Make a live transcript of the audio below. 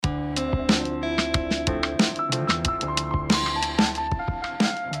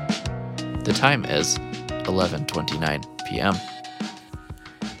The time is 11:29 p.m.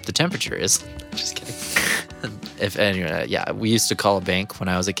 The temperature is... Just kidding. If anyway, yeah, we used to call a bank when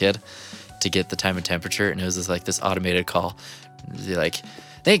I was a kid to get the time and temperature, and it was this automated call. They're like,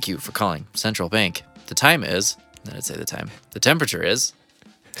 thank you for calling Central Bank. The time is... Then I'd say the time. The temperature is...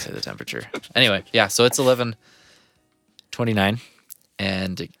 Say the temperature. Anyway, yeah, so it's 11:29,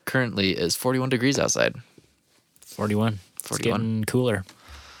 and it currently is 41 degrees outside. 41. 41. It's getting cooler.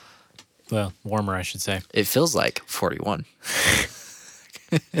 Well, warmer, I should say. It feels like 41.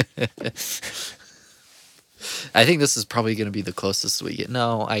 I think this is probably going to be the closest we get.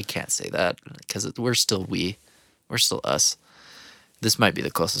 No, I can't say that because we're still we. We're still us. This might be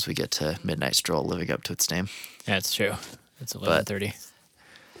the closest we get to Midnight Stroll living up to its name. Yeah, it's true. It's 11:30.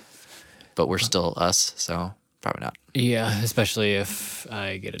 But we're still us, so probably not. Yeah, especially if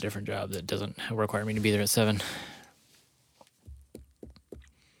I get a different job that doesn't require me to be there at 7.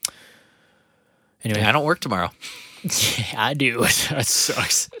 Anyway, I don't work tomorrow. Yeah, I do. That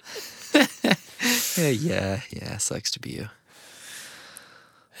sucks. Yeah, sucks to be you.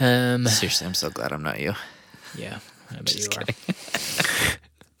 Seriously, I'm so glad I'm not you. Yeah, I bet Just you kidding.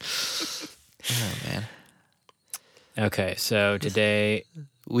 Oh, man. are. Okay, so today,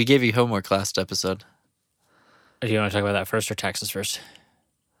 We gave you homework last episode. do you want to talk about that first or taxes first?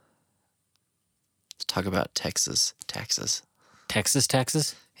 Let's talk about Texas taxes. Texas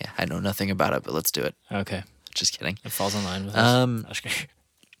taxes? Yeah, I know nothing about it, but let's do it. Okay, Just kidding. it falls in line with us. Let's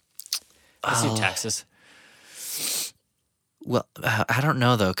do Oh. taxes. Well, I don't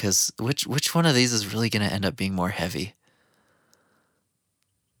know though, because which one of these is really going to end up being more heavy?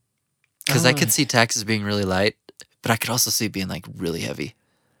 Because I could see taxes being really light, but I could also see it being like really heavy.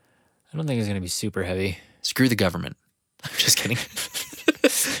 I don't think it's going to be super heavy. Screw the government. I'm just kidding.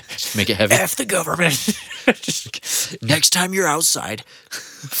 Just make it heavy. F the government. Next time you're outside,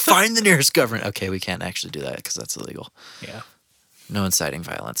 find the nearest government. Okay, we can't actually do that because that's illegal. Yeah. No inciting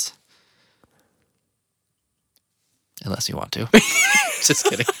violence. Unless you want to. Just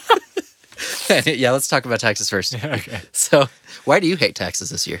kidding. Yeah, let's talk about taxes first. Okay. So, why do you hate taxes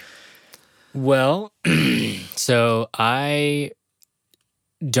this year? Well, so I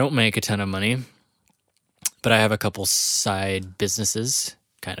don't make a ton of money, but I have a couple side businesses,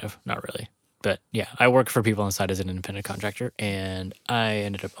 kind of, not really. But yeah, I work for people on the side as an independent contractor, and I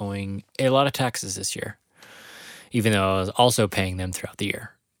ended up owing a lot of taxes this year, even though I was also paying them throughout the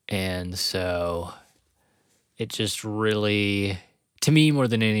year. And so it just really, to me, more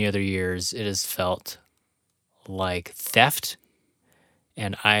than any other years, it has felt like theft.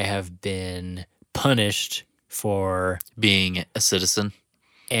 And I have been punished for Being a citizen.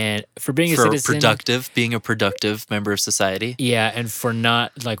 being a For citizen. being a productive member of society. Yeah, and for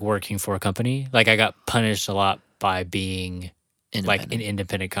not like working for a company. Like I got punished a lot by being like an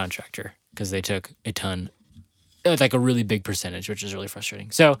independent contractor because they took a ton, like a really big percentage, which is really frustrating.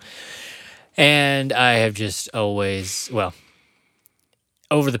 So, and I have just always, well,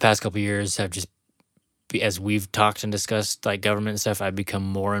 over the past couple of years, have just, as we've talked and discussed like government and stuff, I've become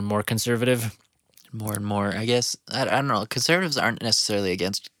more and more conservative. More and more, I guess. I don't know. Conservatives aren't necessarily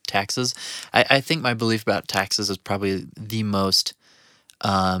against taxes. I think my belief about taxes is probably the most,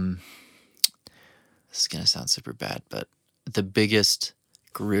 this is going to sound super bad, but the biggest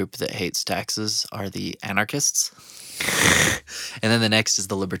group that hates taxes are the anarchists. And then the next is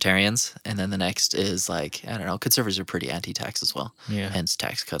the libertarians. And then the next is like, I don't know, conservatives are pretty anti-tax as well. Yeah. Hence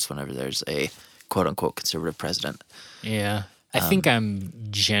tax cuts whenever there's a quote-unquote conservative president. Yeah. I think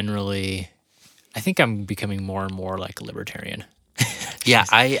I'm becoming more and more like a libertarian Yeah,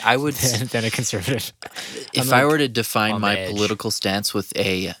 I would... than a conservative. If I'm I like were to define on the my edge. political stance with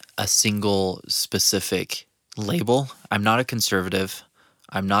a single specific label, I'm not a conservative.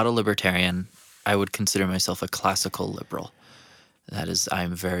 I'm not a libertarian. I would consider myself a classical liberal. That is,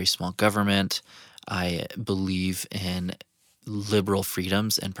 I'm very small government. I believe in liberal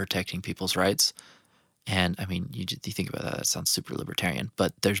freedoms and protecting people's rights. And I mean, you think about that, that sounds super libertarian,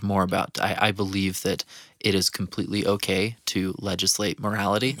 but there's more about, I believe that it is completely okay to legislate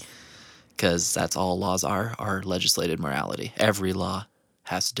morality because that's all laws are legislated morality. Every law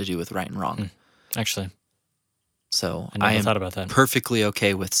has to do with right and wrong. Actually, So I never am thought about that. perfectly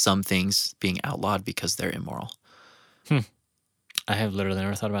okay with some things being outlawed because they're immoral. I have literally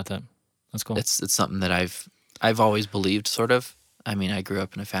never thought about that. That's cool. It's something that I've always believed, sort of. I mean, I grew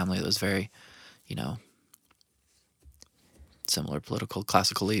up in a family that was very, similar political,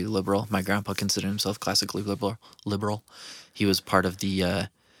 classically liberal. My grandpa considered himself classically liberal. He was part of the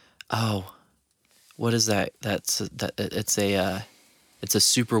what is that? It's a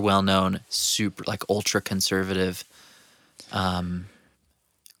super well known, super like ultra conservative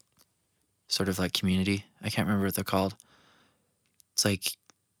sort of like community. I can't remember what they're called. It's like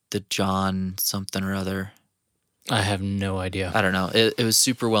the John something or other. I have no idea. I don't know. It was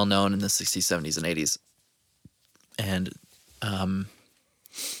super well known in the 60s, 70s, and 80s. And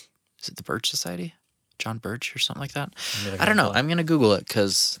is it the Birch Society? John Birch or something like that? I don't know. I'm going to Google it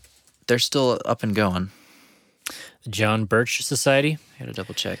because they're still up and going. The John Birch Society I got to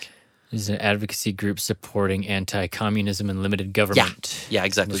double check. is an advocacy group supporting anti-communism and limited government. Yeah,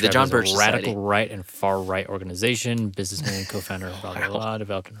 exactly. The Described John as a Birch Society. radical right and far right organization, businessman, co-founder, blah, blah, blah,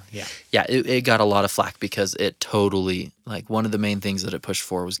 developed. Yeah. Yeah, it got a lot of flack because it totally, like, one of the main things that it pushed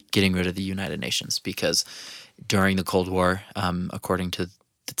for was getting rid of the United Nations, because during the Cold War, according to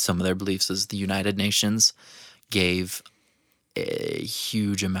some of their beliefs, is the United Nations gave a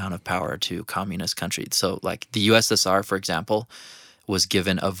huge amount of power to communist countries. So, like, the USSR, for example, was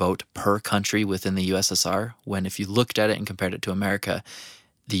given a vote per country within the USSR, when if you looked at it and compared it to America,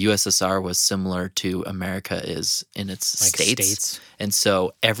 the USSR was similar to America is in its Like states. And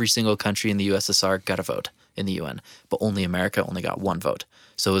so every single country in the USSR got a vote in the UN, but only America only got one vote.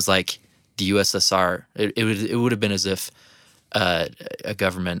 So it was like the USSR, it would have been as if a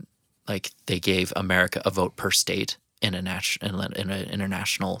government, like, they gave America a vote per state in an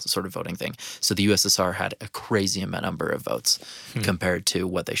international sort of voting thing. So the USSR had a crazy number of votes compared to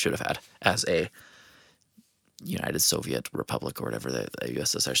what they should have had as a United Soviet Republic or whatever the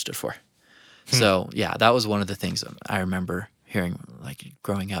USSR stood for. So yeah, that was one of the things I remember hearing, like,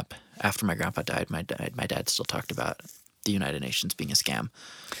 growing up. After my grandpa died, my dad still talked about the United Nations being a scam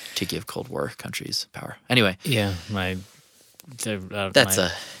to give Cold War countries power. Anyway, Yeah. that's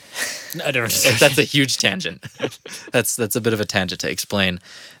a huge tangent. That's a bit of a tangent to explain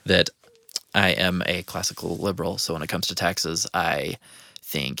that I am a classical liberal. So when it comes to taxes, I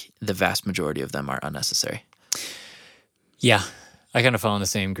think the vast majority of them are unnecessary. Yeah, I kind of fall in the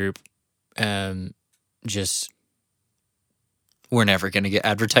same group. Just We're never going to get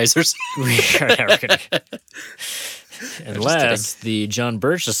advertisers. we are never gonna, unless the John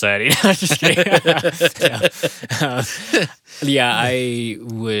Birch Society. No, I'm just kidding. Yeah, I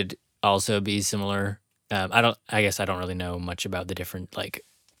would also be similar. I guess I don't really know much about the different, like,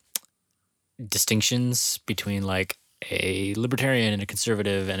 distinctions between, like, a libertarian and a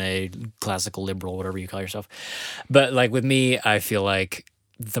conservative and a classical liberal, whatever you call yourself. But, like, with me, I feel like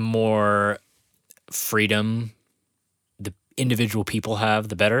the more freedom the individual people have,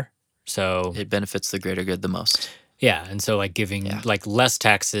 the better. So It benefits the greater good the most. yeah, and so, like, giving like less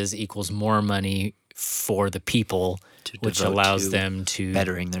taxes equals more money for the people, To which devote allows to them to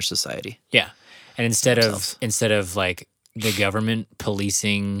bettering their society. yeah. And instead themselves. of like the government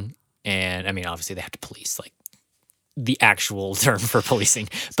policing, and I mean, obviously they have to police, like, the actual term for policing,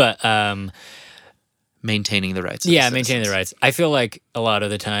 but Maintaining the rights of yeah, the maintaining the citizens. rights. I feel like a lot of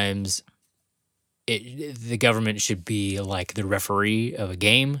the times the government should be like the referee of a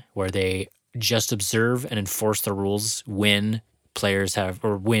game, where they just observe and enforce the rules when players have,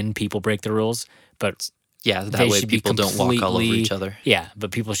 or when people break the rules. But Yeah, they that way should be people don't walk all over completely- each other. yeah,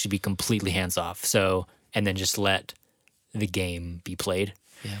 but people should be completely hands off. So, and then just let the game be played.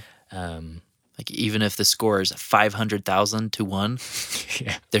 Yeah. Like, even if the score is 500,000 to 1,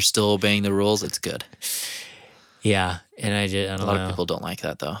 Yeah. they're still obeying the rules. It's good. Yeah, and I don't A know. lot of people don't like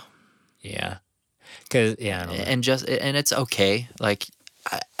that, though. Yeah, because I don't know. And it's okay. Like,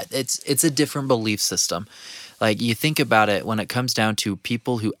 it's a different belief system. Like, you think about it, when it comes down to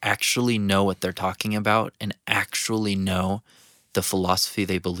people who actually know what they're talking about and actually know the philosophy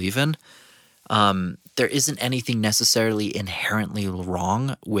they believe in, there isn't anything necessarily inherently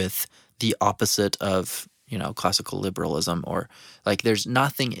wrong with the opposite of, classical liberalism, or, like, there's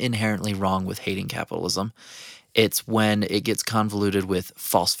nothing inherently wrong with hating capitalism. It's when it gets convoluted with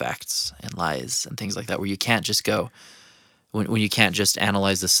false facts and lies and things like that, where you can't just go, when you can't just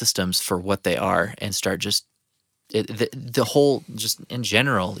analyze the systems for what they are and start just the whole, just in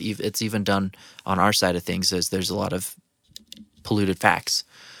general, it's even done on our side of things, is there's a lot of polluted facts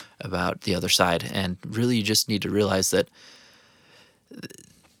about the other side. And really, you just need to realize that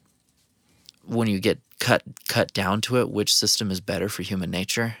when you get cut down to it, which system is better for human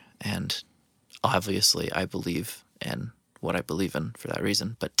nature. And obviously, I believe in what I believe in for that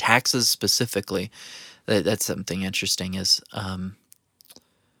reason. But taxes specifically, that's something interesting, is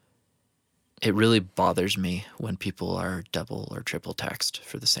it really bothers me when people are double or triple taxed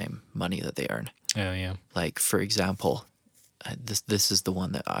for the same money that they earn. Oh yeah. Like, for example, this is the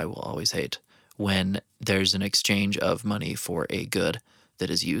one that I will always hate, when there's an exchange of money for a good that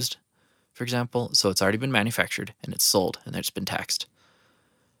is used, for example. So it's already been manufactured and it's sold and it's been taxed.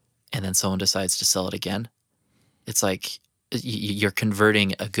 And then someone decides to sell it again. It's like, you're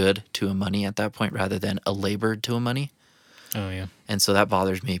converting a good to a money at that point rather than a labor to a money. Oh yeah. And so that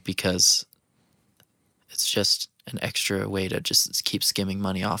bothers me because it's just an extra way to just keep skimming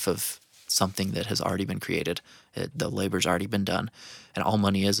money off of something that has already been created. The labor's already been done. And all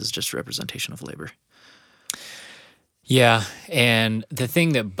money is just representation of labor. Yeah, and the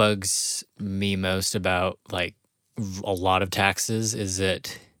thing that bugs me most about like a lot of taxes is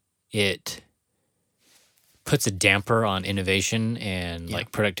that it puts a damper on innovation and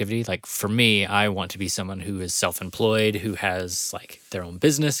like productivity. Like for me, I want to be someone who is self-employed, who has like their own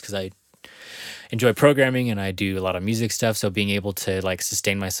business because I enjoy programming and I do a lot of music stuff. So being able to like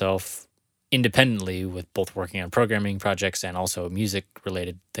sustain myself independently with both working on programming projects and also music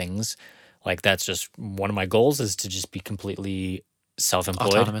related things, like that's just one of my goals is to just be completely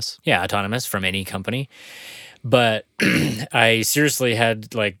self-employed. Autonomous. Yeah, autonomous from any company. But I seriously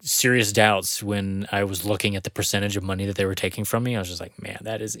had like serious doubts when I was looking at the percentage of money that they were taking from me. I was just like, man,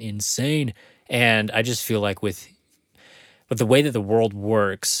 that is insane. And I just feel like with the way that the world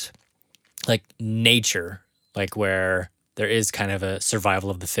works, like nature, like where there is kind of a survival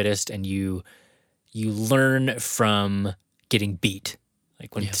of the fittest and you learn from getting beat.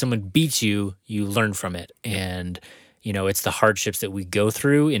 Like when someone beats you, you learn from it. And you know, it's the hardships that we go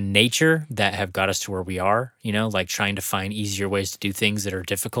through in nature that have got us to where we are, you know, like trying to find easier ways to do things that are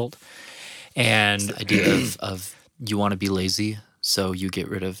difficult. And it's the idea of you want to be lazy, so you get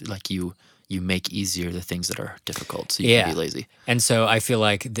rid of, like you make easier the things that are difficult, so you can be lazy. And so I feel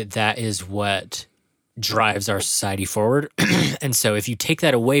like that is what drives our society forward. And so if you take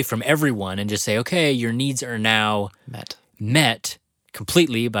that away from everyone and just say, okay, your needs are now met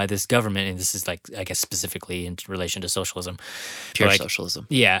completely by this government, and this is like, I guess specifically in relation to socialism. Pure like, socialism.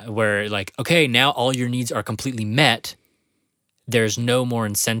 Yeah, where like, okay, now all your needs are completely met. There's no more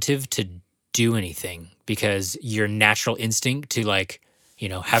incentive to do anything because your natural instinct to like, you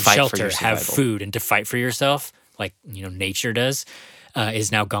know, have fight shelter, have food, and to fight for yourself, like, you know, nature does,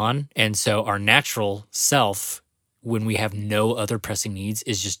 is now gone. And so our natural self, when we have no other pressing needs,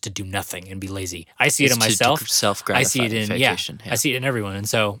 is just to do nothing and be lazy. I see it in myself. I see it in I see it in everyone. And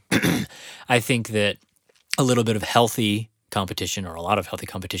so I think that a little bit of healthy competition, or a lot of healthy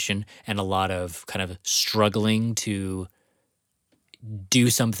competition, and a lot of kind of struggling to do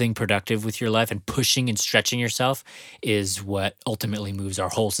something productive with your life and pushing and stretching yourself is what ultimately moves our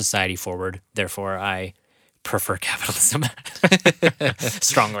whole society forward. Therefore, I prefer capitalism.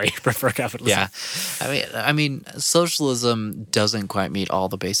 Strongly prefer capitalism. Yeah. I mean, socialism doesn't quite meet all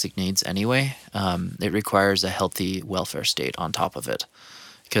the basic needs anyway. It requires a healthy welfare state on top of it.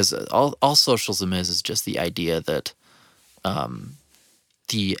 Because all socialism is just the idea that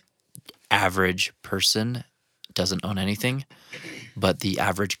the average person doesn't own anything, but the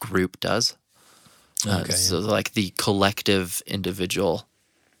average group does. So like the collective individual,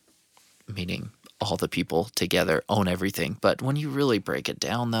 meaning all the people together, own everything. But when you really break it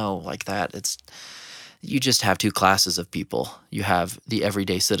down though, like that, you just have two classes of people. You have the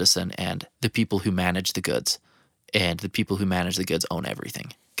everyday citizen and the people who manage the goods. And the people who manage the goods own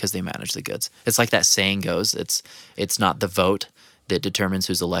everything because they manage the goods. It's like that saying goes, it's not the vote that determines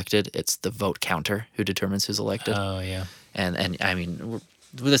who's elected, it's the vote counter who determines who's elected. Oh, yeah. And I mean,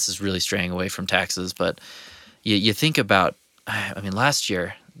 this is really straying away from taxes, but you think about, I mean,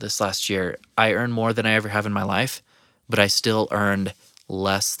 this last year, I earned more than I ever have in my life, but I still earned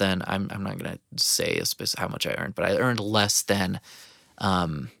less than, I'm not going to say how much I earned, but I earned less than,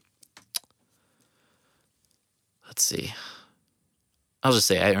 let's see, I'll just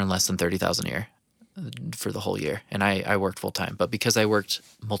say I earned less than $30,000 a year for the whole year, and I worked full time. But because I worked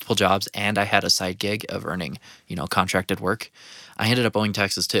multiple jobs and I had a side gig of earning, contracted work, I ended up owing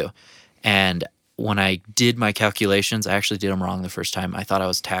taxes too. And when I did my calculations, I actually did them wrong the first time. I thought I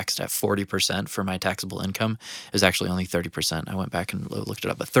was taxed at 40% for my taxable income. It was actually only 30%. I went back and looked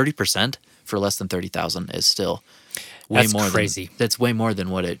it up, but 30% for less than 30,000 is still way more crazy. That's way more than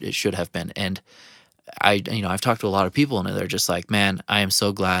what it should have been. And I've talked to a lot of people, and they're just like, man, I am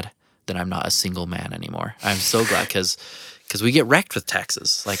so glad that I'm not a single man anymore. I'm so glad because we get wrecked with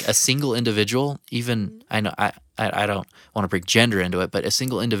taxes. Like a single individual, even I know I don't want to bring gender into it, but a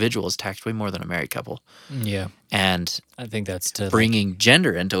single individual is taxed way more than a married couple. Yeah, and I think that's bringing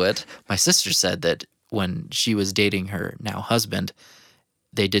gender into it. My sister said that when she was dating her now husband,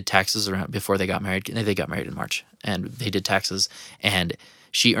 they did taxes around before they got married. They got married in March, and they did taxes, and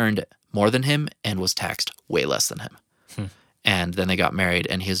she earned more than him and was taxed way less than him. And then they got married,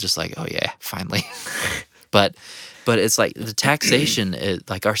 and he was just like, oh yeah, finally. But it's like the taxation is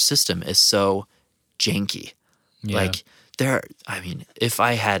like, our system is so janky. Yeah. Like if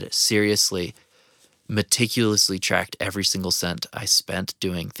I had seriously meticulously tracked every single cent I spent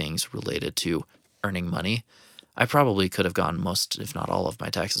doing things related to earning money, I probably could have gotten most, if not all, of my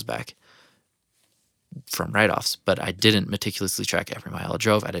taxes back from write-offs. But I didn't meticulously track every mile I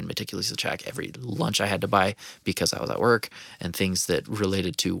drove. I didn't meticulously track every lunch I had to buy because I was at work and things that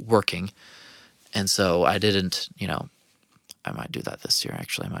related to working. And so I didn't, I might do that this year.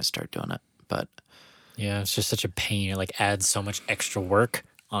 Actually, I might start doing it. But Yeah, it's just such a pain. It like adds so much extra work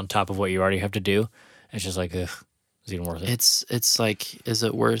on top of what you already have to do. It's just like, ugh, is it even worth it? it's like, is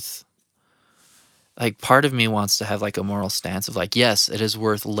it worth? Like, part of me wants to have like a moral stance of like, yes, it is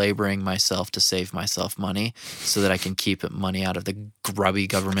worth laboring myself to save myself money so that I can keep money out of the grubby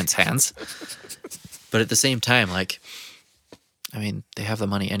government's hands. But at the same time, like, I mean, they have the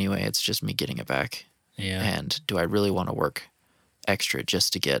money anyway. It's just me getting it back. Yeah. And do I really want to work extra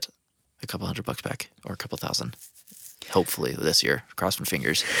just to get a couple $100 back or a couple thousand? Hopefully this year, cross my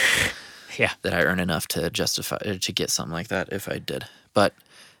fingers. Yeah. That I earn enough to justify to get something like that if I did. But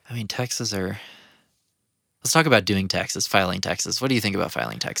I mean, taxes are. Let's talk about doing taxes, filing taxes. What do you think about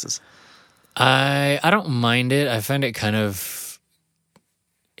filing taxes? I don't mind it. I find it kind of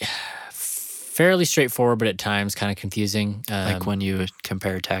fairly straightforward, but at times kind of confusing. Like when you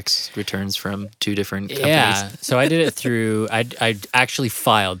compare tax returns from two different companies. Yeah. So I did it through. I actually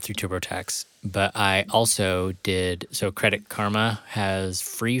filed through TurboTax, but I also did. So Credit Karma has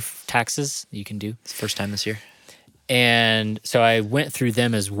free taxes you can do. It's the first time this year. And so I went through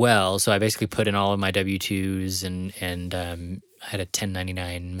them as well. So I basically put in all of my W-2s and I had a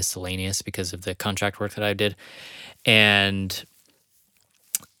 1099 miscellaneous because of the contract work that I did. And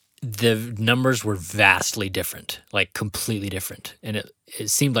the numbers were vastly different, like completely different. And it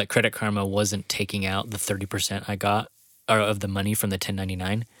seemed like Credit Karma wasn't taking out the 30% I got of the money from the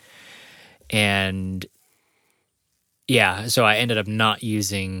 1099. And yeah, so I ended up not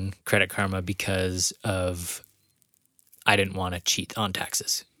using Credit Karma because of I didn't want to cheat on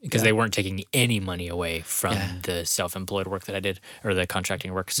taxes because they weren't taking any money away from the self-employed work that I did or the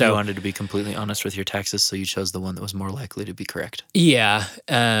contracting work. So you wanted to be completely honest with your taxes, so you chose the one that was more likely to be correct. Yeah.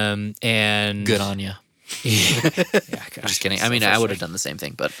 And good on you. Yeah, I'm just kidding. I mean, I would have done the same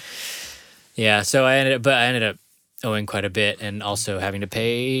thing, but yeah. So I ended up owing quite a bit and also having to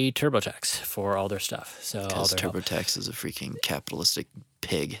pay TurboTax for all their stuff. So all their TurboTax is a freaking capitalistic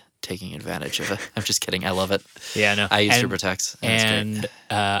pig taking advantage of it. I'm just kidding. I love it. Yeah, no. I use TurboTax. And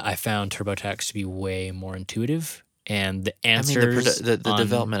I found TurboTax to be way more intuitive. And the answers... the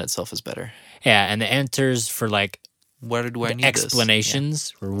development itself is better. Yeah, and the answers for like... Where do I need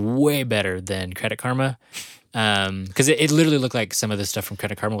explanations were way better than Credit Karma. Because it literally looked like some of the stuff from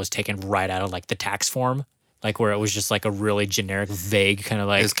Credit Karma was taken right out of like the tax form. Like where it was just like a really generic, vague kind of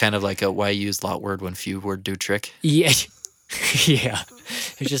like... It's kind of like a why use lot word when few word do trick. Yeah. Yeah.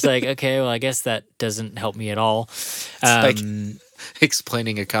 It's just like, okay, well, I guess that doesn't help me at all. It's like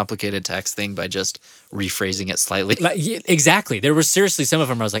explaining a complicated tax thing by just rephrasing it slightly. Yeah, exactly. There were seriously some of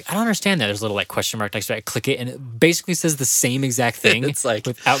them where I was like, I don't understand that. There's a little like question mark next to it. I click it and it basically says the same exact thing. It's like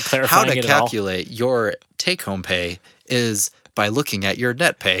without clarifying how to it at all. calculate your take-home pay is by looking at your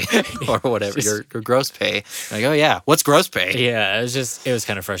net pay or whatever, your gross pay. Like, oh yeah, what's gross pay? Yeah, it was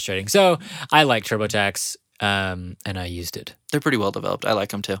kind of frustrating. So I like TurboTax. And I used it. They're pretty well developed. I like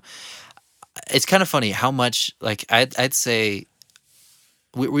them too. It's kind of funny how much, like, I'd say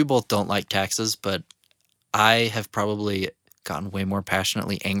we both don't like taxes, but I have probably gotten way more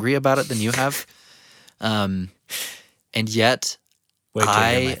passionately angry about it than you have. And yet, Wait till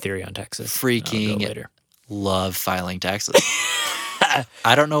I hear my theory on taxes. Freaking love filing taxes.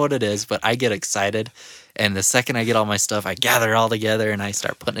 I don't know what it is, but I get excited. And the second I get all my stuff, I gather it all together and I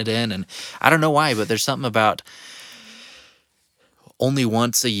start putting it in. And I don't know why, but there's something about only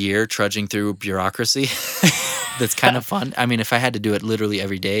once a year trudging through bureaucracy that's kind of fun. I mean, if I had to do it literally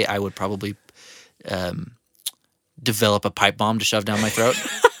every day, I would probably develop a pipe bomb to shove down my throat.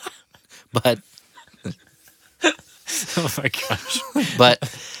 But oh my gosh.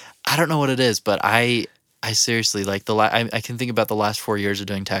 But I don't know what it is, but I seriously like I can think about the last 4 years of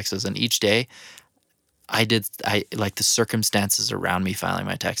doing taxes, and each day I like the circumstances around me filing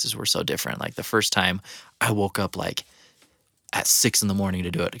my taxes were so different. Like the first time I woke up like at 6 a.m.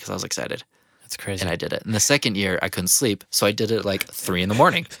 to do it because I was excited. That's crazy. And I did it. And the second year I couldn't sleep, so I did it like 3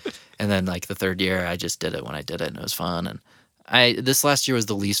 a.m. And then like the third year I just did it when I did it, and it was fun. And this last year was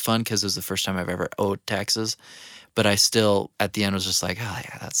the least fun because it was the first time I've ever owed taxes. But I still, at the end, was just like, oh,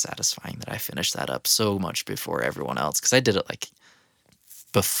 yeah, that's satisfying that I finished that up so much before everyone else. Because I did it, like,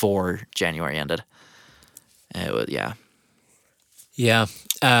 before January ended. And it was, yeah. Yeah.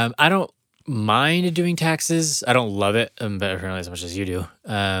 I don't mind doing taxes. I don't love it, but apparently as much as you do.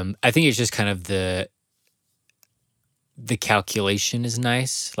 I think it's just kind of the calculation is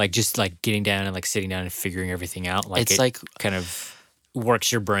nice. Like just like getting down and like sitting down and figuring everything out. Like It's it like kind of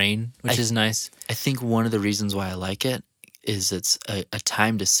works your brain, which is nice. I think one of the reasons why I like it is it's a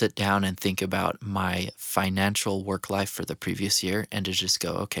time to sit down and think about my financial work life for the previous year and to just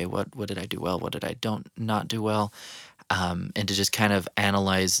go, okay, what did I do well? What did I don't not do well? And to just kind of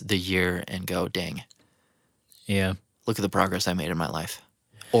analyze the year and go, dang, Yeah. look at the progress I made in my life.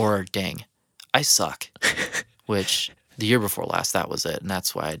 Or dang, I suck. Which the year before last, that was it. And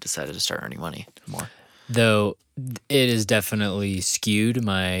that's why I decided to start earning money more. Though it is definitely skewed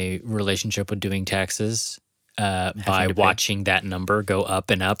my relationship with doing taxes by to pay. watching that number go up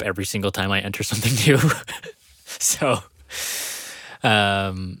and up every single time I enter something new. So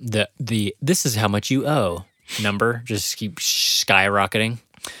the this is how much you owe number just keeps skyrocketing.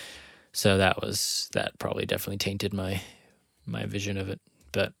 So that probably definitely tainted my vision of it.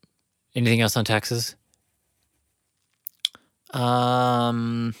 But anything else on taxes?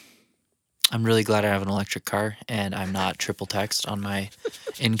 I'm really glad I have an electric car and I'm not triple taxed on my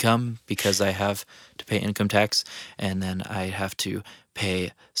income because I have to pay income tax and then I have to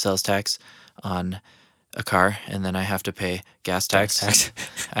pay sales tax on a car and then I have to pay gas tax.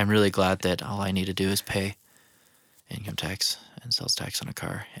 I'm really glad that all I need to do is pay income tax and sales tax on a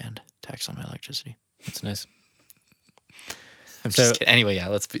car and tax on my electricity. That's nice. I'm just kidding. Anyway, yeah,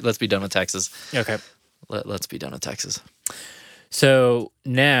 let's be done with taxes. Okay. Let's be done with taxes. So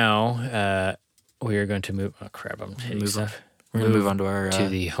now we are going to move. Oh crap! I'm hitting stuff. We're going to move on to our to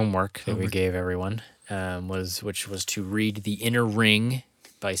the homework that we gave everyone. Which was to read The Inner Ring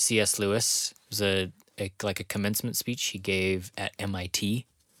by C.S. Lewis. It was a commencement speech he gave at MIT.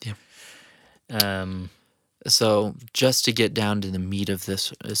 Yeah. So just to get down to the meat of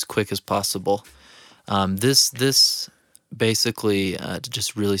this as quick as possible, this basically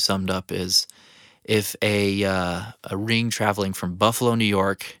just really summed up is if a ring traveling from Buffalo, New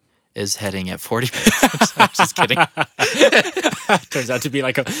York, is heading at 40. I'm just kidding. Turns out to be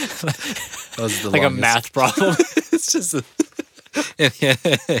like a a math problem. It's just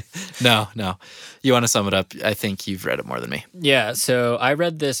no. You want to sum it up? I think you've read it more than me. Yeah. So I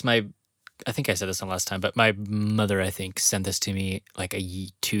read this. I think I said this on last time, but my mother, I think, sent this to me like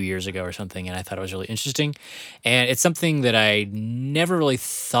 2 years ago or something, and I thought it was really interesting. And it's something that I never really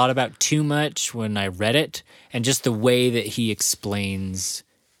thought about too much when I read it, and just the way that he explains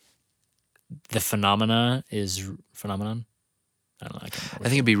the phenomenon. I don't know. I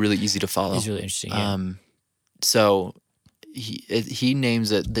think it'd be really easy to follow. It's really interesting. Yeah. So he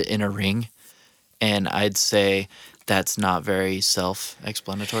names it the inner ring, and I'd say that's not very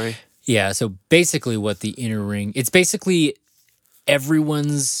self-explanatory. Yeah, so basically what the inner ring, it's basically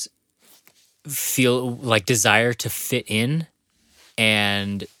everyone's desire to fit in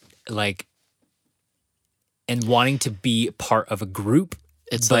and wanting to be part of a group.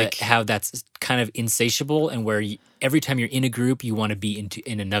 It's but like how that's kind of insatiable and where every time you're in a group, you want to be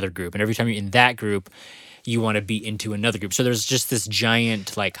in another group. And every time you're in that group, you want to be into another group. So there's just this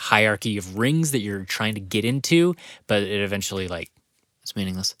giant hierarchy of rings that you're trying to get into, but it eventually it's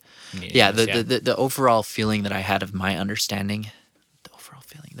meaningless. Yeah, the overall feeling that I had of my understanding,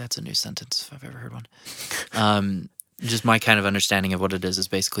 that's a new sentence if I've ever heard one. Just my kind of understanding of what it is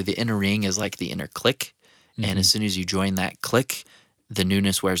basically the inner ring is like the inner clique. Mm-hmm. And as soon as you join that clique, the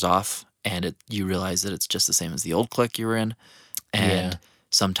newness wears off and you realize that it's just the same as the old clique you were in. And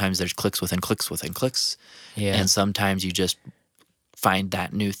sometimes there's cliques within cliques within cliques. Yeah. And sometimes you just find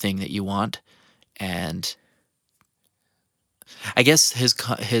that new thing that you want. And I guess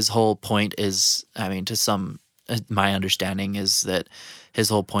his whole point is, my understanding is that his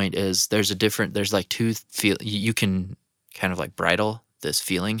whole point is there's like two you can kind of bridle this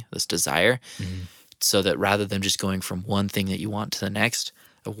feeling, this desire, so that rather than just going from one thing that you want to the next,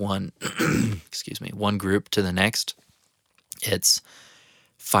 one group to the next, it's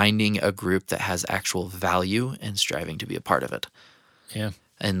finding a group that has actual value and striving to be a part of it. Yeah.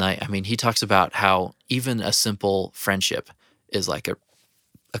 And he talks about how even a simple friendship is like a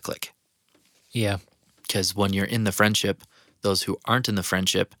clique. Yeah. Because when you're in the friendship, those who aren't in the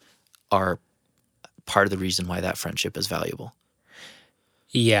friendship are part of the reason why that friendship is valuable.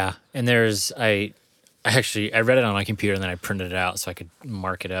 Yeah. And I read it on my computer and then I printed it out so I could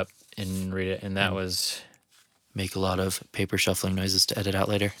mark it up and read it. And that was... Make a lot of paper shuffling noises to edit out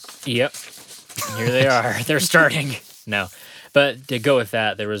later. Yep. Here they are. They're starting. No. But to go with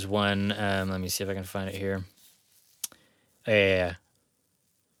that, there was one... let me see if I can find it here. Yeah.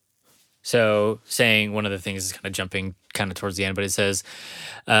 So saying one of the things is kind of jumping kind of towards the end, but it says,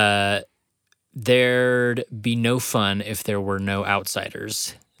 there'd be no fun if there were no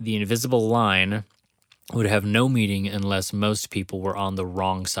outsiders. The invisible line would have no meaning unless most people were on the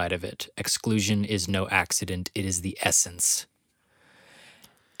wrong side of it. Exclusion is no accident, it is the essence.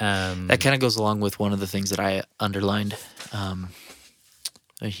 That kind of goes along with one of the things that I underlined.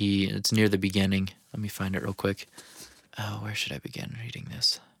 It's near the beginning. Let me find it real quick. Oh, where should I begin reading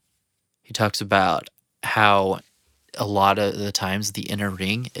this? He talks about how a lot of the times the inner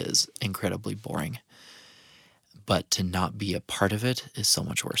ring is incredibly boring, but to not be a part of it is so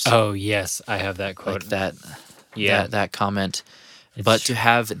much worse. Oh, yes, I have that quote. Like that comment. But to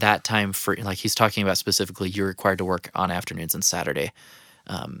have that time for, like he's talking about specifically, you're required to work on afternoons and Saturday,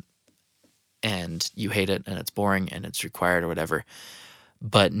 and you hate it and it's boring and it's required or whatever.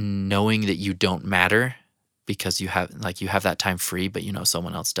 But knowing that you don't matter because you have that time free, but you know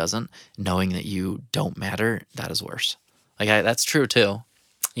someone else doesn't, knowing that you don't matter, that is worse. Like that's true too.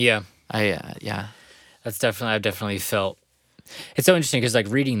 Yeah. Yeah. I've definitely felt. It's so interesting because like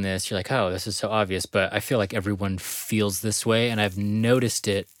reading this, you're like, oh, this is so obvious, but I feel like everyone feels this way, and I've noticed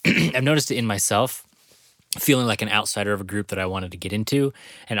it. I've noticed it in myself, feeling like an outsider of a group that I wanted to get into,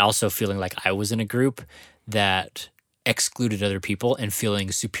 and also feeling like I was in a group that excluded other people and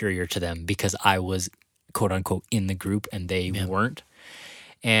feeling superior to them because I was quote unquote in the group and they weren't.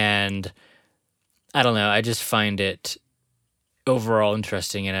 And I don't know, I just find it overall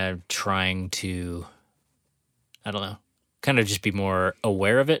interesting, and I'm trying to, I don't know, kind of just be more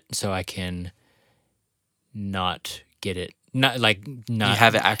aware of it so I can not get it, not you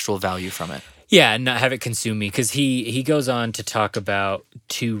have actual value from it. Yeah, and not have it consume me, because he goes on to talk about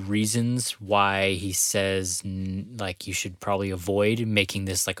 2 reasons why he says like you should probably avoid making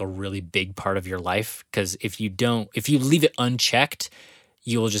this like a really big part of your life, because if you leave it unchecked,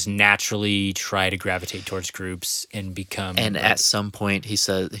 you will just naturally try to gravitate towards groups and become. And at some point, he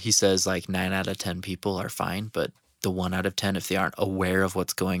says like 9 out of 10 people are fine, but the 1 out of 10, if they aren't aware of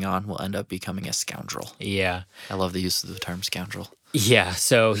what's going on, will end up becoming a scoundrel. Yeah, I love the use of the term scoundrel. Yeah,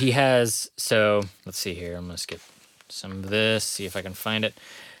 so he has. So let's see here. I'm gonna skip some of this, see if I can find it.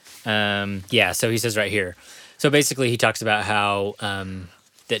 Yeah, so he says right here. So basically, he talks about how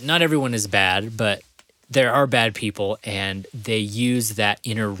that not everyone is bad, but there are bad people, and they use that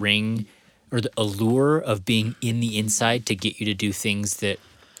inner ring or the allure of being in the inside to get you to do things that,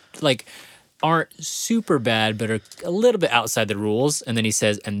 like, aren't super bad, but are a little bit outside the rules. And then he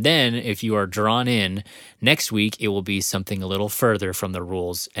says, and then if you are drawn in, next week it will be something a little further from the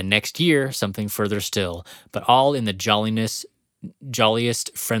rules, and next year something further still, but all in the jolliest,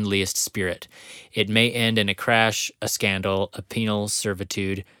 friendliest spirit. It may end in a crash, a scandal, a penal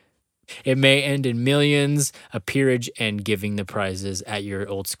servitude. It may end in millions, a peerage, and giving the prizes at your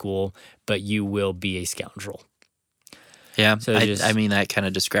old school, but you will be a scoundrel. Yeah, so I mean, that kind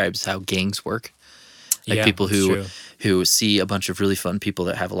of describes how gangs work. Like yeah, people who see a bunch of really fun people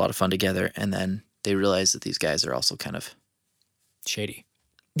that have a lot of fun together, and then they realize that these guys are also kind of shady.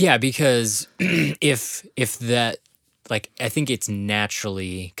 Yeah, because if that, like, I think it's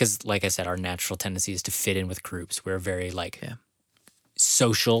naturally, because like I said, our natural tendency is to fit in with groups. We're very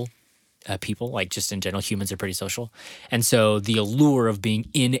social people, like just in general, humans are pretty social. And so the allure of being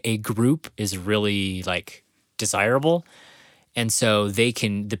in a group is really like desirable. And so the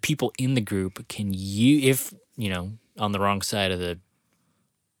people in the group can if on the wrong side of the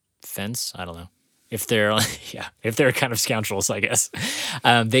fence, I don't know, if they're kind of scoundrels, I guess,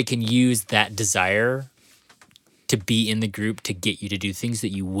 they can use that desire to be in the group to get you to do things that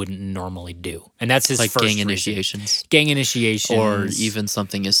you wouldn't normally do. And that's his like first gang reason. initiations. Gang initiations. Or even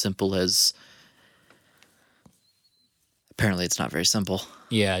something as simple as, apparently it's not very simple.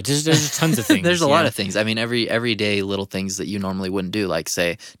 Yeah, just there's tons of things. There's a lot of things. I mean, everyday little things that you normally wouldn't do, like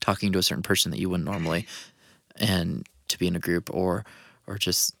say talking to a certain person that you wouldn't normally, and to be in a group, or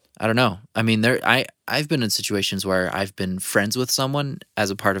just, I don't know. I mean, I've been in situations where I've been friends with someone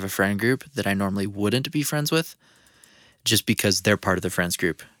as a part of a friend group that I normally wouldn't be friends with, just because they're part of the friends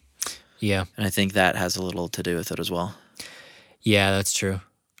group. Yeah, and I think that has a little to do with it as well. Yeah, that's true.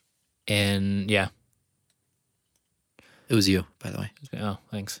 And yeah. It was you, by the way. Oh,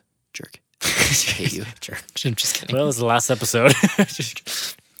 thanks. Jerk. I hate you. Jerk. I'm just kidding. Well, it was the last episode.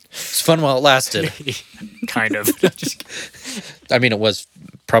 It's fun while it lasted. Kind of. I mean, it was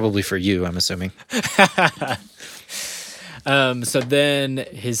probably for you, I'm assuming. So then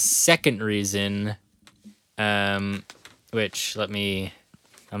his second reason, which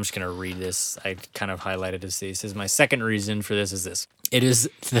I'm just going to read this. I kind of highlighted this. He says, my second reason for this is this. It is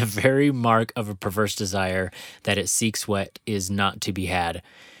the very mark of a perverse desire that it seeks what is not to be had.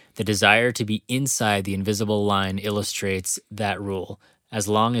 The desire to be inside the invisible line illustrates that rule. As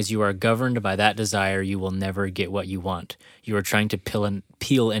long as you are governed by that desire, you will never get what you want. You are trying to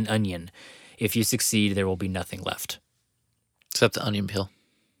peel an onion. If you succeed, there will be nothing left. Except the onion peel.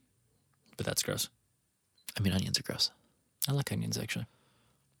 But that's gross. I mean, onions are gross. I like onions, actually.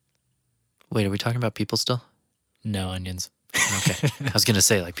 Wait, are we talking about people still? No onions. Okay. I was going to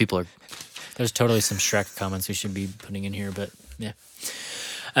say, like, people are... There's totally some Shrek comments we should be putting in here, but yeah.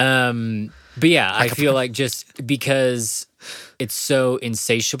 But yeah, I feel like just because it's so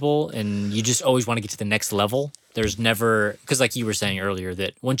insatiable and you just always want to get to the next level, there's never... Because like you were saying earlier,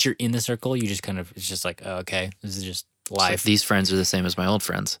 that once you're in the circle, you just kind of... It's just like, oh, okay, this is just life. So these friends are the same as my old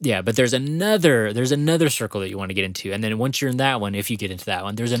friends. Yeah, but there's another circle that you want to get into, and then once you're in that one, if you get into that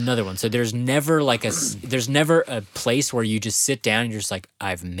one, there's another one. So there's never a place where you just sit down and you're just like,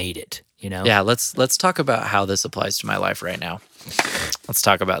 I've made it, you know? Yeah, let's talk about how this applies to my life right now. Let's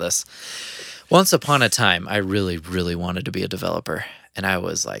talk about this. Once upon a time, I really, really wanted to be a developer, and I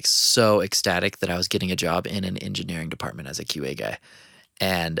was like so ecstatic that I was getting a job in an engineering department as a QA guy,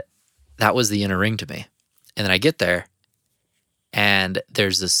 and that was the inner ring to me. And then I get there, and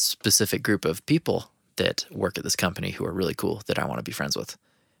there's this specific group of people that work at this company who are really cool that I want to be friends with.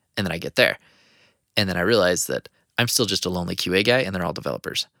 And then I get there, and then I realize that I'm still just a lonely QA guy, and they're all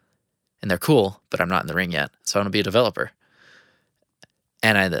developers. And they're cool, but I'm not in the ring yet, so I want to be a developer.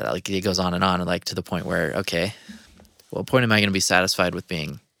 And it goes on, and like to the point where, okay, what point am I going to be satisfied with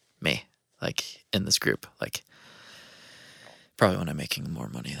being me, like in this group? Like, probably when I'm making more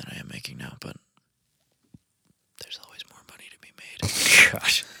money than I am making now, but there's always more money to be made.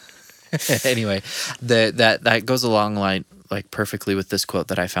 Gosh. Anyway, that goes along like perfectly with this quote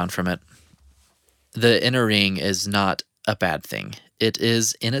that I found from it. The inner ring is not a bad thing. It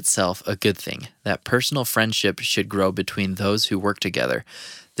is in itself a good thing. That personal friendship should grow between those who work together.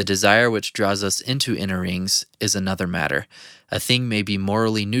 The desire which draws us into inner rings is another matter. A thing may be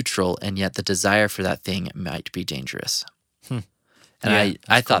morally neutral, and yet the desire for that thing might be dangerous. And Yeah,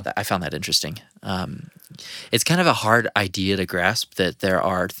 I thought that I found that interesting. It's kind of a hard idea to grasp that there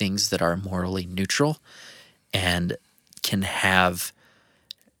are things that are morally neutral and can have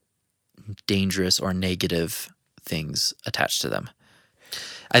dangerous or negative things attached to them.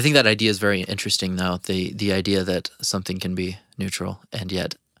 I think that idea is very interesting, though. The idea that something can be neutral and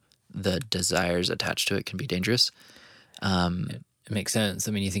yet the desires attached to it can be dangerous. It makes sense.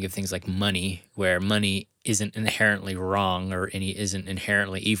 I mean, you think of things like money, where money isn't inherently wrong or isn't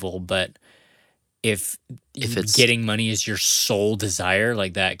inherently evil, but if it's getting money is your sole desire,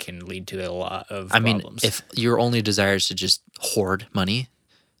 like that can lead to a lot of problems. If your only desire is to just hoard money,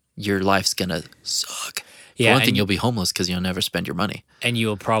 your life's gonna suck. Yeah, For one thing, you'll be homeless because you'll never spend your money. And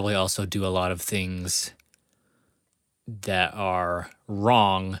you'll probably also do a lot of things that are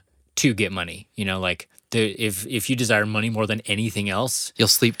wrong to get money. You know, like if you desire money more than anything else, You'll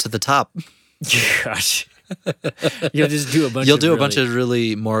sleep to the top. gosh, you'll just do a bunch. You'll do a bunch of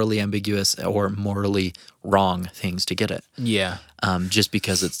really morally ambiguous or morally wrong things to get it. Yeah. Just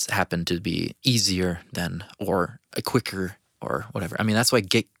because it's happened to be easier than or quicker or whatever. I mean, that's why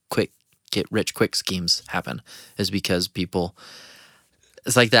get rich quick schemes happen, is because people.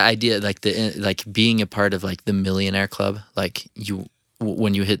 It's like the idea, like being a part of like the millionaire club. Like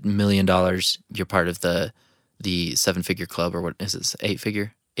when you hit $1 million, you're part of the 7-figure club, or what is it?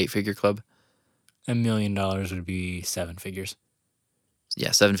 8-figure club. $1 million would be 7 figures. Yeah,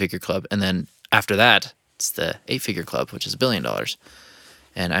 7-figure club, and then after that, it's the 8-figure club, which is $1 billion.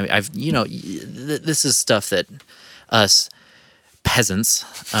 And I've this is stuff that us peasants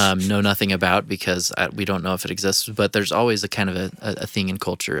know nothing about because we don't know if it exists. But there's always a kind of a thing in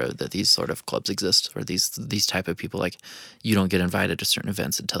culture that these sort of clubs exist, or these type of people. Like, you don't get invited to certain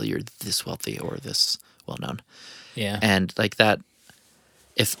events until you're this wealthy or this well known. Yeah. And like that,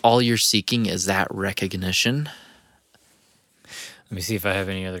 if all you're seeking is that recognition. Let me see if I have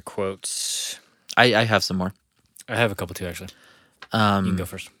any other quotes. I have some more. I have a couple too, actually. You can go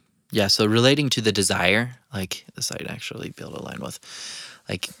first. Yeah, so relating to the desire, like this I'd actually be able to align with.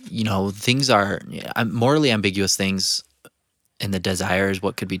 Like, things are morally ambiguous things, and the desire is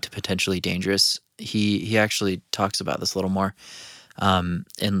what could be potentially dangerous. He actually talks about this a little more.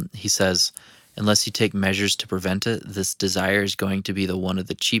 And he says, unless you take measures to prevent it, this desire is going to be one of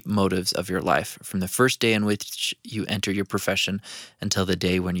the chief motives of your life, from the first day in which you enter your profession until the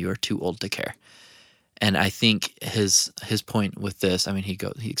day when you are too old to care. And I think his point with this, I mean, he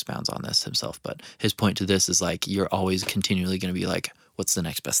expounds on this himself, but his point to this is like, you're always continually going to be like, what's the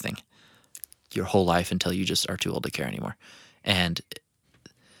next best thing? Your whole life until you just are too old to care anymore. And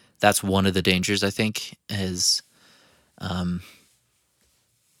that's one of the dangers, I think, is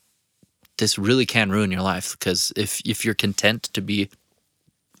this really can ruin your life, because if you're content to be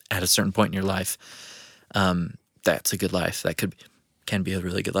at a certain point in your life, that's a good life. That can be a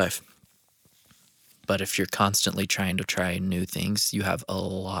really good life. But if you're constantly trying to try new things, you have a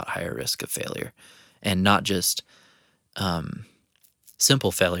lot higher risk of failure. And not just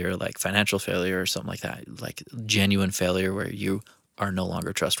simple failure like financial failure or something like that, like genuine failure where you are no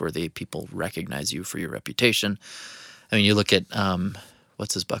longer trustworthy. People recognize you for your reputation. I mean, you look at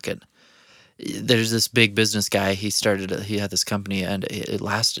what's his bucket? There's this big business guy. He had this company, and it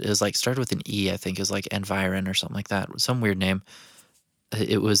was like started with an E, I think. It was like Environ or something like that, some weird name.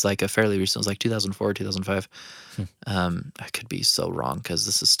 It was like a fairly recent. It was like 2004, 2005. I could be so wrong because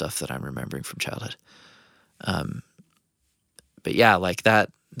this is stuff that I'm remembering from childhood. But yeah, like that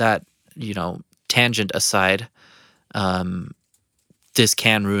tangent aside, this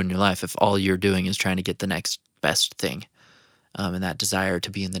can ruin your life if all you're doing is trying to get the next best thing, and that desire to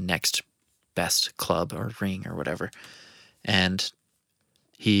be in the next best club or ring or whatever. And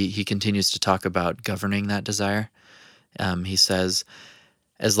he continues to talk about governing that desire. He says,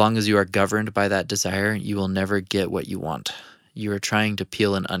 as long as you are governed by that desire, you will never get what you want. You are trying to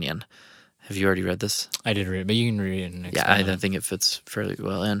peel an onion. Have you already read this? I did read it, but you can read it next Yeah, time. I think it fits fairly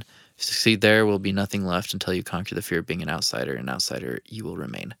well in. If you succeed there, will be nothing left until you conquer the fear of being an outsider. An outsider, you will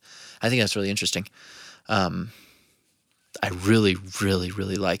remain. I think that's really interesting. I really, really,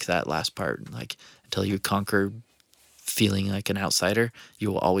 really like that last part. Like, until you conquer feeling like an outsider, you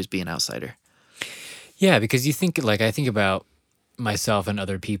will always be an outsider. Yeah, because you think, like, I think about myself and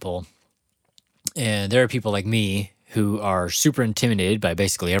other people, and there are people like me who are super intimidated by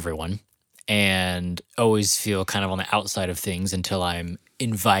basically everyone and always feel kind of on the outside of things until I'm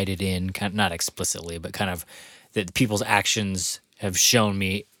invited in, kind of, not explicitly, but kind of that people's actions have shown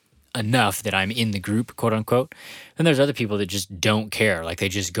me enough that I'm in the group, quote unquote. And there's other people that just don't care. Like, they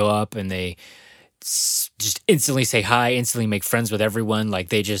just go up and they just instantly say hi, instantly make friends with everyone. Like,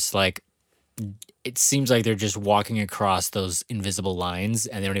 they just, like, it seems like they're just walking across those invisible lines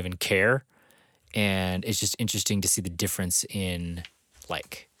and they don't even care. And it's just interesting to see the difference in,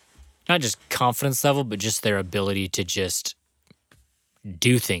 like, not just confidence level, but just their ability to just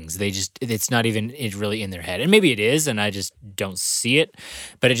do things. It's not even really in their head. And maybe it is, and I just don't see it.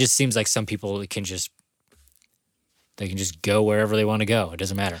 But it just seems like some people can just go wherever they want to go. It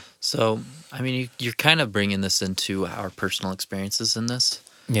doesn't matter. So, I mean, you're kind of bringing this into our personal experiences in this.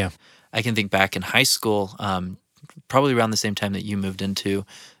 Yeah. I can think back in high school, probably around the same time that you moved into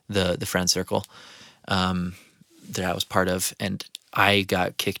the friend circle that I was part of, and I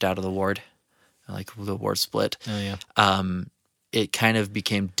got kicked out of the ward, like the ward split. Oh, yeah. It kind of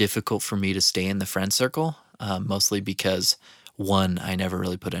became difficult for me to stay in the friend circle, mostly because, one, I never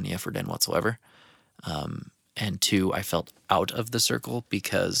really put any effort in whatsoever, and two, I felt out of the circle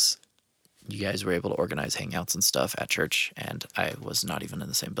because you guys were able to organize hangouts and stuff at church, and I was not even in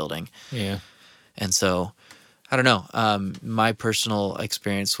the same building. Yeah. And so, I don't know. My personal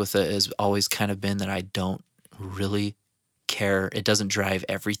experience with it has always kind of been that I don't really care. It doesn't drive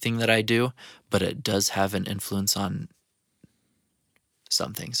everything that I do, but it does have an influence on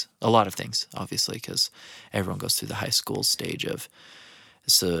some things, a lot of things, obviously, because everyone goes through the high school stage of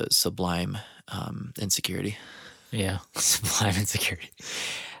sublime insecurity. Yeah. Sublime insecurity.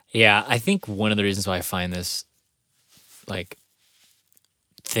 Yeah. I think one of the reasons why I find this, like,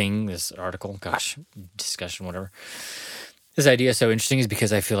 this article, discussion, whatever, this idea is so interesting is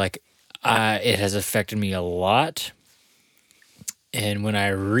because I feel like it has affected me a lot. And when I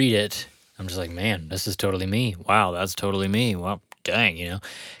read it, I'm just like, man, this is totally me. Wow, that's totally me. Well, dang,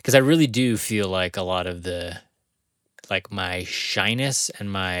 because I really do feel like a lot of the, like, my shyness and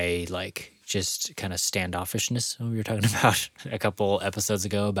my, like, just kind of standoffishness we were talking about a couple episodes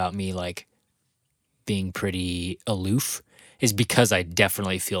ago about me, like, being pretty aloof is because I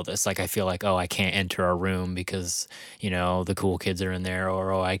definitely feel this. Like, I feel like, oh, I can't enter a room because, the cool kids are in there,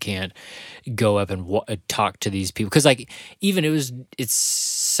 or, oh, I can't go up and talk to these people. Because, like, even it's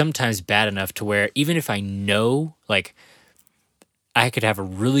sometimes bad enough to where even if I know, like, I could have a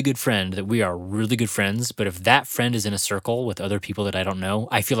really good friend that we are really good friends, but if that friend is in a circle with other people that I don't know,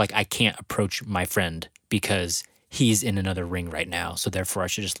 I feel like I can't approach my friend because he's in another ring right now. So therefore I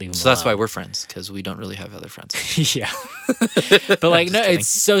should just leave him alone. So that's why we're friends, because we don't really have other friends. Yeah. But, like, no, it's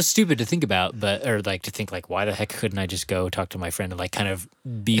so stupid to think about, or like to think, like, why the heck couldn't I just go talk to my friend and, like, kind of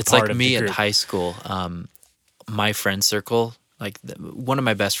be it's part like of me the in group? high school. My friend circle, like, one of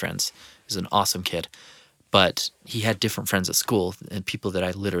my best friends is an awesome kid, but he had different friends at school and people that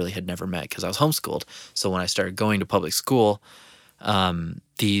I literally had never met because I was homeschooled. So when I started going to public school,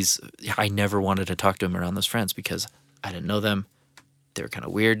 I never wanted to talk to him around those friends because I didn't know them. They were kind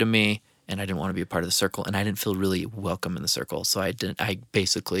of weird to me, and I didn't want to be a part of the circle, and I didn't feel really welcome in the circle. So I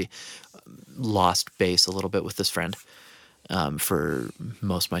basically lost base a little bit with this friend. for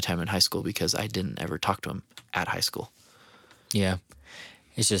most of my time in high school because I didn't ever talk to him at high school. Yeah.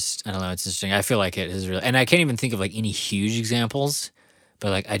 It's just, I don't know, it's interesting. I feel like it is really, and I can't even think of like any huge examples, but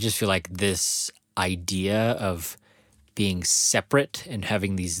like I just feel like this idea of being separate and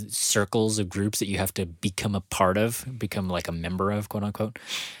having these circles of groups that you have to become a part of, become like a member of, quote unquote,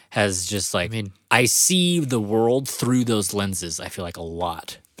 has just like, I see the world through those lenses, I feel like a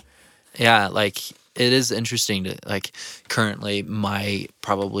lot. Yeah, like it is interesting to like currently my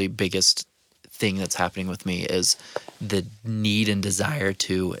probably biggest thing that's happening with me is the need and desire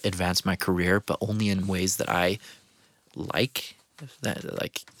to advance my career, but only in ways that I like,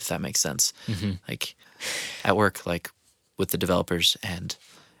 if that makes sense. Like at work, like with the developers and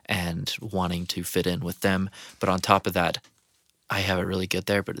wanting to fit in with them. But on top of that, I have it really good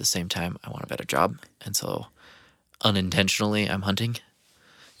there, but at the same time, I want a better job. And so unintentionally, I'm hunting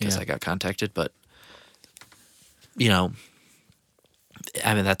because I got contacted. But, you know,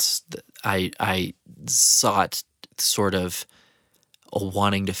 I mean, I sought sort of a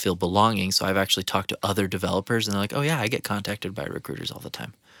wanting to feel belonging. So I've actually talked to other developers and they're like, oh yeah, I get contacted by recruiters all the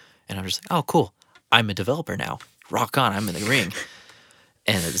time. And I'm just like, oh, cool. I'm a developer now. Rock on. I'm in the ring.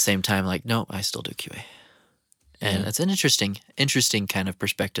 And at the same time, like, no, I still do QA. And it's an interesting kind of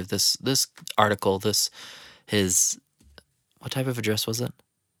perspective. This article, what type of address was it?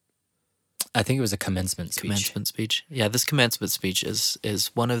 I think it was a commencement speech. Commencement speech. Yeah, this commencement speech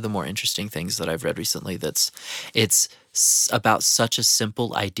is one of the more interesting things that I've read recently. It's about such a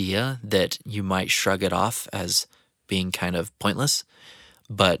simple idea that you might shrug it off as being kind of pointless,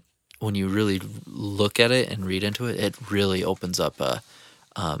 but when you really look at it and read into it, it really opens up a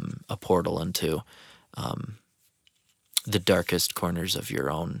portal into the darkest corners of your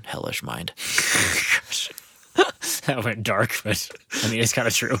own hellish mind. That went dark, but I mean, it's kind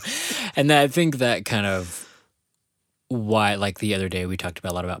of true. And I think that kind of why, like the other day, we talked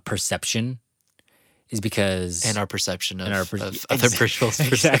about a lot about perception is because... And our perception of other people's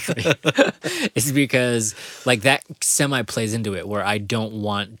exactly. It's because like that semi plays into it where I don't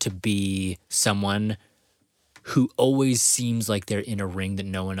want to be someone who always seems like they're in a ring that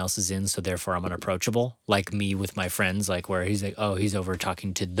no one else is in, so therefore I'm unapproachable. Like me with my friends, like where he's like, oh, he's over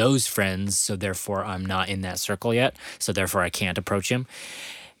talking to those friends, so therefore I'm not in that circle yet, so therefore I can't approach him.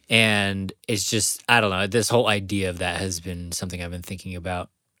 And it's just, I don't know, this whole idea of that has been something I've been thinking about.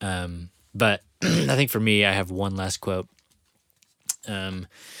 But I think for me, I have one last quote,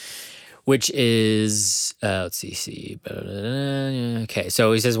 which is, let's see. Okay,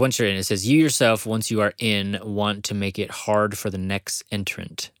 so he says, once you're in, it says, you yourself, once you are in, want to make it hard for the next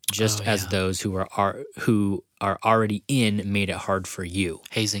entrant, just as those who are already in made it hard for you.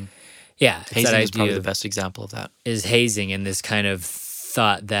 Hazing. Yeah. Hazing is probably the best example of that. Is hazing and this kind of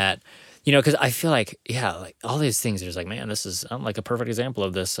thought that, you know, because I feel like, like all these things are just like, man, I'm like a perfect example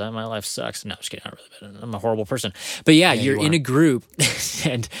of this. My life sucks. No, I'm just kidding. Not really bad. I'm a horrible person. But you're in a group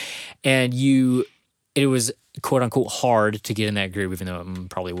and it was quote unquote hard to get in that group, even though it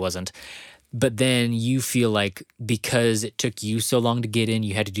probably wasn't. But then you feel like because it took you so long to get in,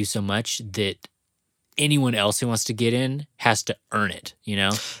 you had to do so much that anyone else who wants to get in has to earn it, you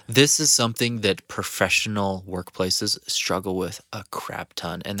know? This is something that professional workplaces struggle with a crap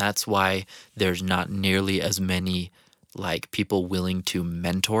ton. And that's why there's not nearly as many like people willing to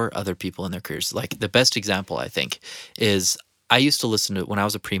mentor other people in their careers. Like the best example, I think, is I used to listen to, when I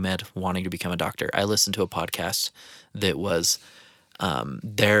was a pre-med wanting to become a doctor, I listened to a podcast that was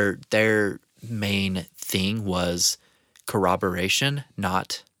their main thing was corroboration,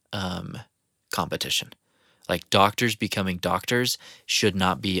 not competition. Like doctors becoming doctors should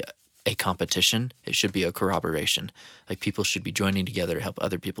not be a competition. It should be a corroboration. Like people should be joining together to help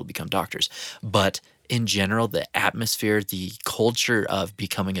other people become doctors. But in general, the atmosphere, the culture of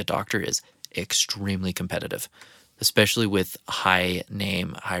becoming a doctor is extremely competitive, especially with high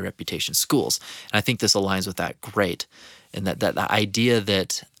name, high reputation schools. And I think this aligns with that great. And that the idea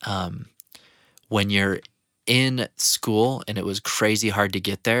that when you're in school and it was crazy hard to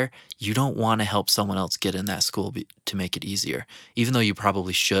get there, you don't want to help someone else get in that school to make it easier, even though you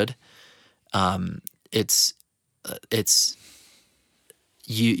probably should. That's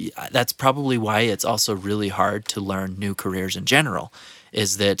probably why it's also really hard to learn new careers in general,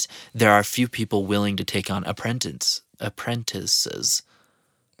 is that there are few people willing to take on apprentices. Did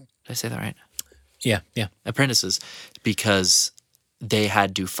I say that right? Yeah. Apprentices, because they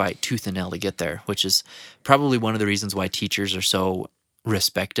had to fight tooth and nail to get there, which is probably one of the reasons why teachers are so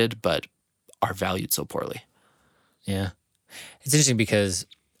respected but are valued so poorly. Yeah. It's interesting because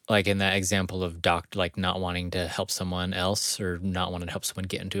like in that example of like not wanting to help someone else or not wanting to help someone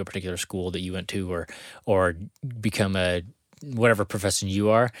get into a particular school that you went to or become a whatever profession you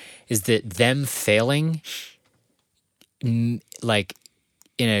are, is that them failing, like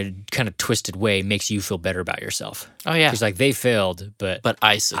in a kind of twisted way, makes you feel better about yourself. Oh yeah. Because like they failed, but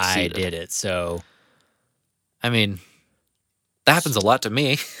I I succeeded. did it. So I mean, that happens a lot to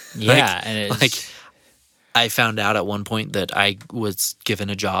me. yeah, and it's like I found out at one point that I was given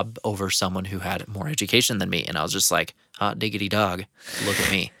a job over someone who had more education than me, and I was just like, hot diggity dog, look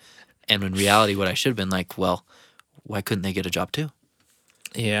at me. And in reality, what I should have been like, well, why couldn't they get a job too?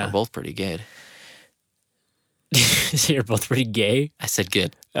 yeah. We're both pretty good. You're both pretty gay. I said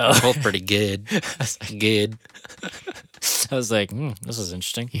good. Oh. We're both pretty good. Good. I was like, this is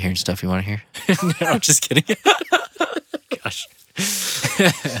interesting. You hearing stuff you want to hear? No, I'm just kidding. Gosh.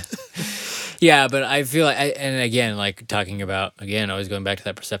 Yeah, but I feel like, and again, like talking about, always going back to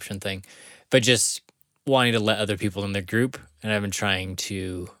that perception thing, but just wanting to let other people in the group. And I've been trying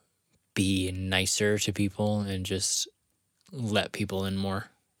to be nicer to people and just let people in more.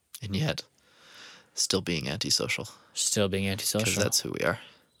 And yet, still being antisocial. Still being Because antisocial. that's who we are.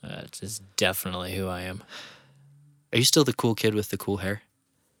 That is definitely who I am. Are you still the cool kid with the cool hair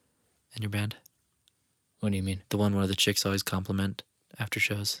in your band? What do you mean? The one where the chicks always compliment after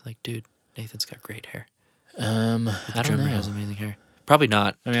shows? Like, dude, Nathan's got great hair. I don't Drummer know. has amazing hair. Probably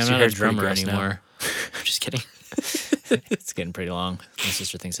not. I mean, 'cause I'm your not a hair's pretty drummer gross now. anymore. I'm just kidding. It's getting pretty long. My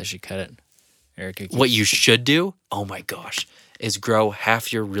sister thinks I should cut it. Erica keeps... What you should do, oh my gosh, is grow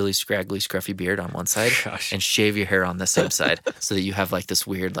half your really scraggly, scruffy beard on one side Gosh. and shave your hair on the same side so that you have like this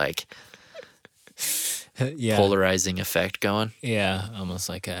weird, like, yeah. polarizing effect going. Yeah, almost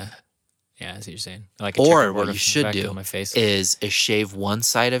like a... Yeah, I see what you're saying. Like a Or checkerboard what you of should back do on my face. is shave one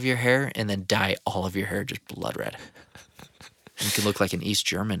side of your hair and then dye all of your hair just blood red. You can look like an East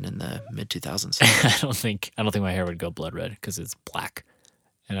German in the mid 2000s. I don't think my hair would go blood red because it's black,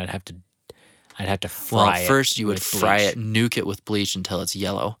 and I'd have to fry Well, it. first you would with fry bleach. it, nuke it with bleach until it's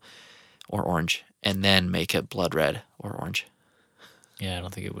yellow or orange, and then make it blood red or orange. Yeah, I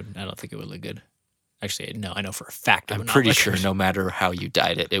don't think it would look good. Actually, no, I know for a fact. It I'm would not pretty look sure good. no matter how you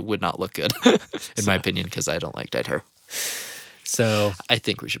dyed it, it would not look good, in my opinion, because I don't like dyed hair. So I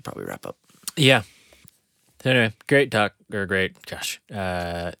think we should probably wrap up. yeah. So anyway, great talk or great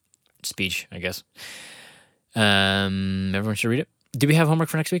speech, I guess. Everyone should read it. Do we have homework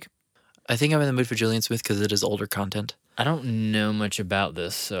for next week? I think I'm in the mood for Julian Smith because it is older content. I don't know much about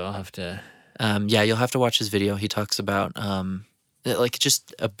this, so I'll have to. Yeah, you'll have to watch his video. He talks about, like,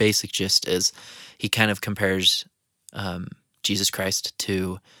 just a basic gist is he kind of compares Jesus Christ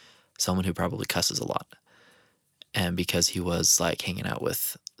to someone who probably cusses a lot. And because he was, like, hanging out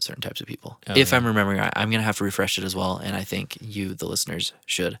with certain types of people. Oh, If yeah. I'm remembering right, I'm going to have to refresh it as well. And I think you, the listeners,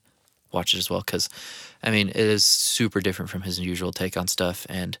 should watch it as well. Because, I mean, it is super different from his usual take on stuff.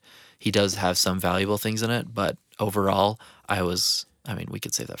 And he does have some valuable things in it. But overall, we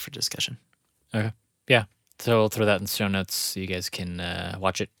could save that for discussion. Okay. Yeah. So we'll throw that in the show notes so you guys can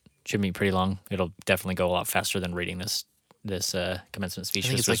watch it. Should be pretty long. It'll definitely go a lot faster than reading this commencement speech. I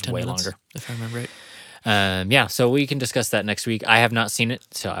think This it's like was 10 way minutes, longer. if I remember right. Yeah, so we can discuss that next week. I have not seen it,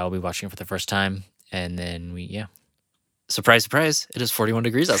 so I'll be watching it for the first time. And then Surprise, surprise. It is 41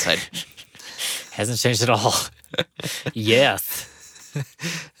 degrees outside. hasn't changed at all. Yes.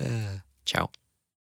 Ciao.